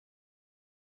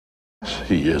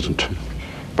He isn't.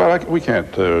 But we can't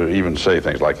even say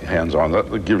things like hands on.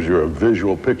 That gives you a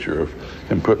visual picture of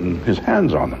him putting his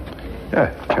hands on them.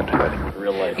 Yeah, can't do that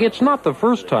anymore. It's not the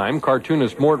first time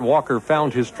cartoonist Mort Walker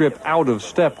found his strip out of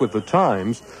step with the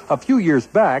times. A few years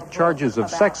back, charges of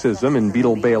sexism in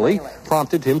Beetle Bailey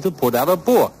prompted him to put out a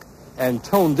book and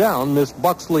tone down Miss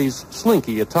Buxley's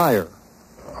slinky attire.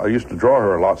 I used to draw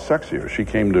her a lot sexier. She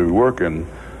came to work in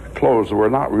clothes that were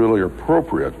not really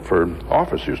appropriate for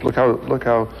office use. Look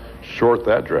how short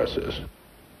that dress is.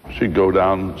 She'd go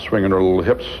down swinging her little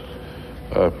hips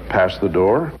past the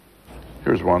door.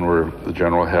 Here's one where the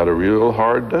general had a real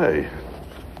hard day.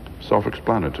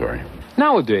 Self-explanatory.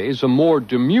 Nowadays, a more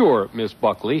demure Miss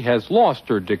Buckley has lost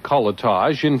her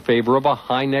décolletage in favor of a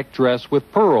high-neck dress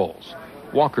with pearls.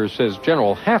 Walker says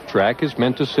General Half-Track is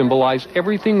meant to symbolize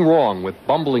everything wrong with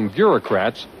bumbling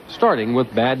bureaucrats, starting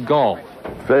with bad golf.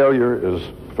 Failure is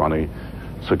funny.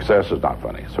 Success is not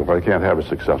funny. So if I can't have a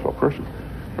successful person,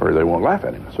 or they won't laugh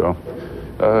at him. So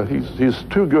he's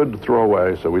too good to throw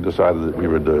away, so we decided that we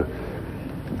would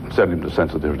send him to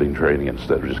sensitivity training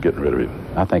instead of just getting rid of him.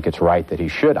 I think it's right that he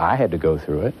should. I had to go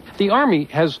through it. The Army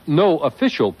has no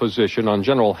official position on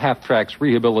General Half-Track's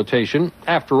rehabilitation.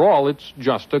 After all, it's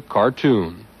just a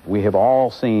cartoon. We have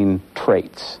all seen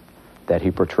traits that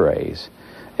he portrays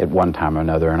at one time or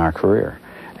another in our career.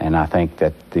 And I think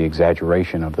that the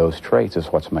exaggeration of those traits is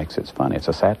what makes it funny. It's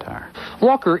a satire.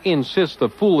 Walker insists the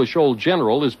foolish old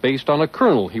general is based on a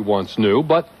colonel he once knew,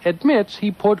 but admits he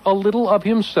put a little of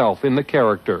himself in the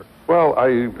character. Well, I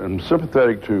am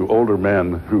sympathetic to older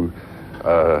men who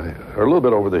are a little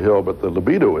bit over the hill, but the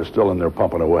libido is still in there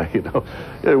pumping away, you know.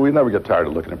 Yeah, we never get tired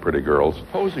of looking at pretty girls.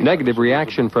 Negative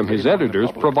reaction from his editors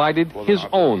provided his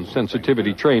own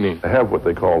sensitivity training. I have what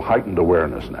they call heightened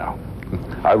awareness now.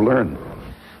 I've learned.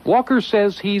 Walker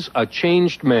says he's a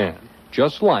changed man,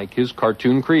 just like his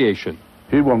cartoon creation.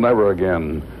 He will never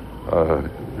again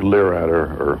leer at her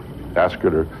or ask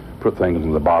her to put things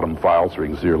in the bottom file so he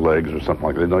can see her legs or something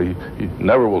like that. No, he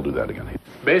never will do that again.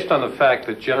 Based on the fact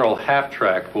that General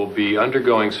Half-Track will be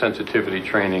undergoing sensitivity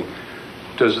training,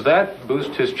 does that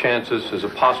boost his chances as a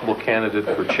possible candidate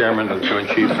for chairman of the Joint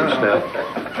Chiefs of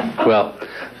Staff? Well,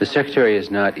 the Secretary has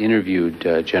not interviewed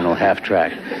General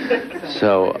Half-Track,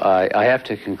 so I have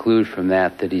to conclude from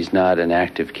that he's not an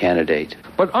active candidate.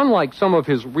 But unlike some of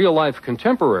his real-life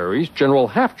contemporaries, General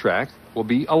Half-Track will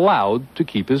be allowed to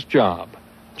keep his job.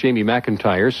 Jamie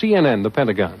McIntyre, CNN, The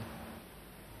Pentagon.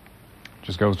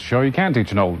 Just goes to show you can't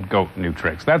teach an old goat new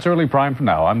tricks. That's Early Prime for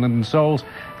now. I'm Lyndon Souls.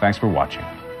 Thanks for watching.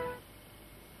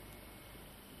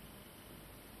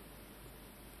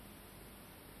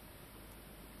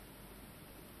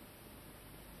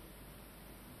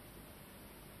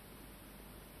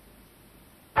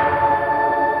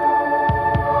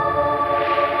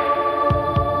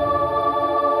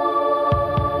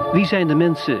 Wie zijn de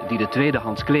mensen die de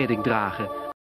tweedehands kleding dragen